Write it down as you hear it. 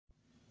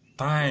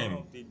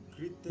Time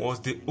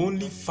was the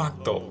only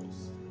factor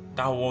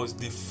that was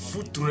the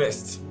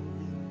footrest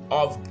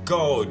of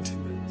God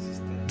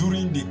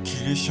during the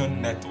creation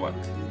network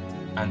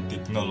and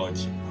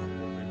technology.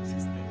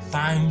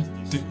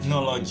 Time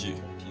technology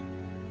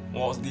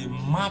was the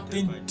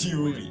mapping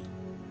theory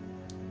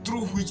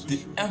through which the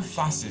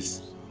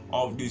emphasis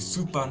of the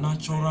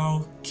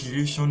supernatural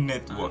creation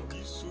network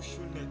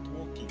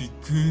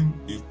became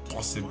a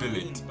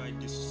possibility.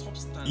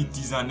 It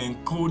is an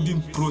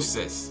encoding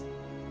process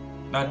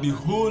that the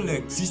whole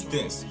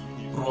existence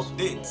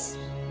rotates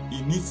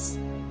in its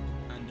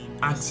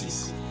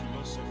axis.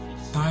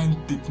 Time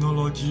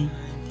technology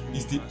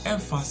is the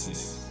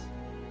emphasis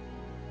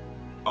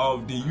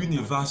of the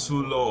universal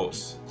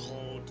laws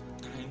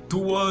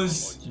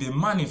towards the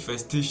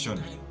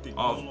manifestation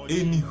of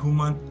any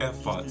human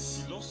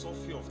efforts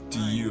to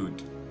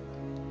yield.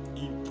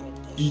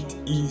 It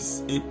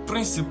is a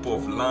principle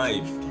of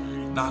life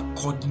that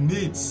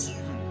coordinates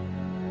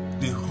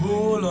the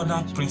whole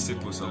other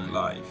principles of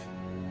life.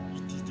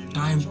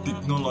 Time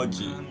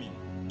technology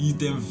is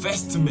the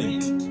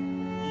investment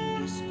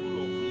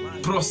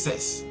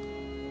process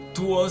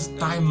towards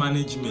time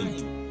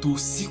management to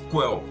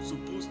sequel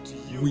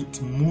with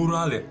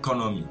moral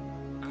economy.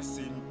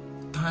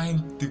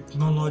 Time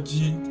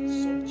technology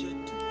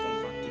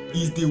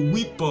is the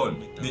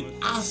weapon, the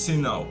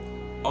arsenal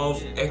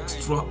of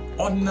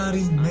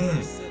extraordinary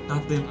men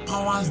that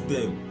empowers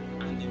them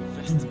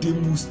to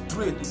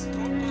demonstrate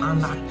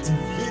and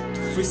activate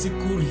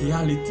physical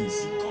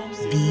realities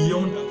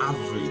beyond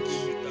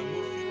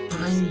average.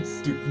 Time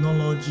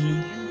technology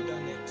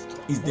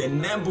is the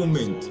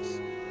enablement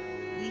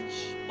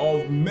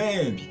of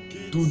men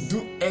to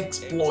do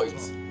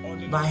exploits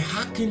by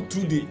hacking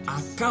through the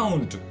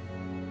account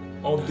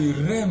of the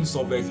realms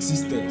of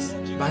existence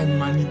by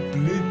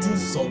manipulating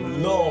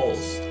some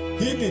laws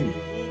hidden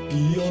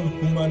beyond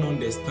human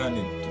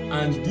understanding,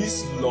 and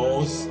these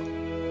laws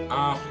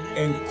are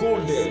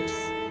encoded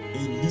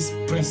in this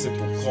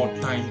principle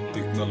called time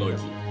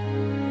technology.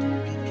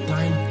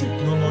 Time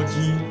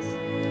technology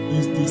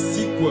is the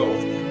sequel,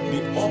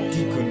 the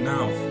optical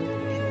nerve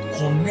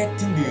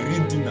connecting the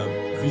retina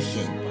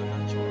vision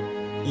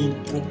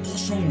in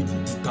proportion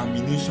with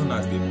determination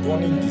as the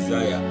burning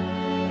desire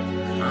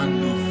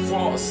and the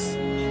force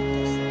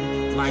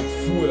like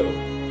fuel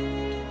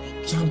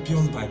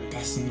championed by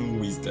personal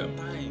wisdom.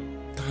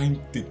 Time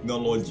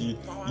technology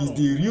is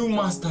the real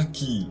master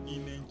key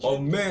of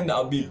men that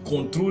have been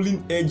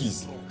controlling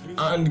ages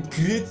and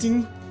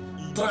creating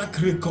track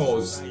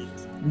records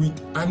with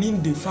an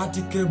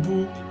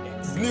indefatigable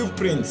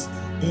blueprint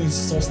in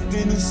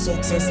sustaining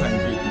success and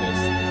greatness.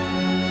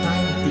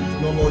 Time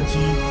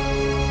technology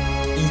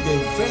is the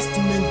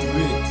investment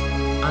rate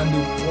and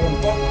the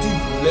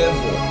productive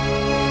level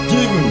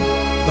given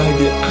by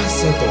the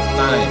asset of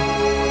time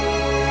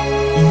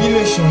in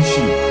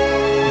relationship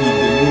with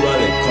the moral